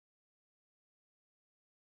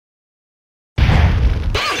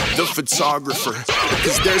the photographer.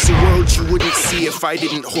 Cause there's a world you wouldn't see if I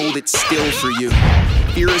didn't hold it still for you.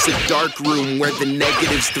 Here is a dark room where the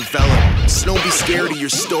negatives develop. So don't be scared of your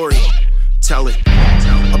story, tell it.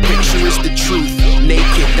 A picture is the truth,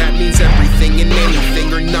 naked. That means everything and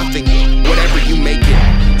anything or nothing, whatever you make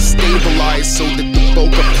it. Stabilize so that the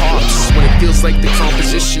bokeh pops when it feels like the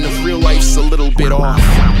composition of real life's a little bit off.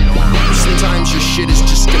 Sometimes your shit is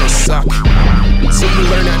just gonna suck, so you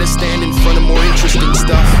learn how to stand in front of more interesting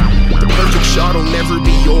stuff. The perfect shot will never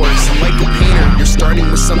be yours, and like a painter, you're starting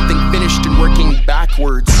with something finished and working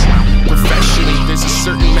backwards. Professionally, there's a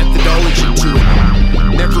certain methodology to it.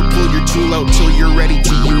 Never pull your tool out till you're ready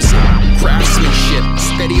to use it. Craftsmanship,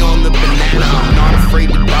 steady on the banana. I'm not afraid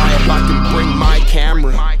to die if I can bring my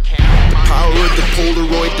camera. The power of the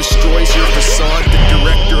Polaroid destroys your facade. The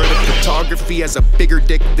director of the photography has a bigger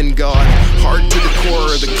dick than God. Hard to the core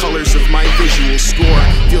are the colors of my visual score.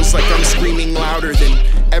 Feels like I'm screaming louder than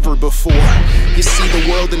ever before. You see the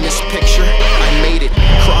world in this picture? I made it,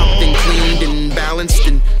 cropped and cleaned and balanced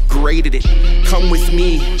and graded it. Come with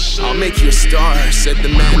me, I'll make you a star, said the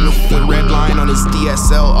man with the red line on his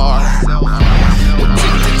DSLR.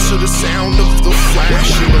 Addicted to the sound of the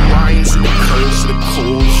flash and the lines and the curves of the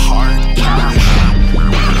cold hard cash.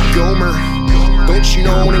 Gomer, don't you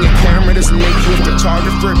know owning a camera doesn't make you a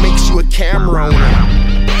photographer, it makes you a camera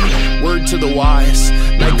owner. Word to the wise,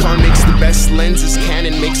 Nikon makes the best lenses,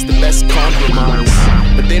 Canon makes the best compromise.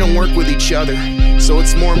 But they don't work with each other, so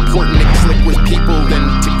it's more important to click with people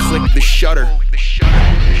than to click the shutter.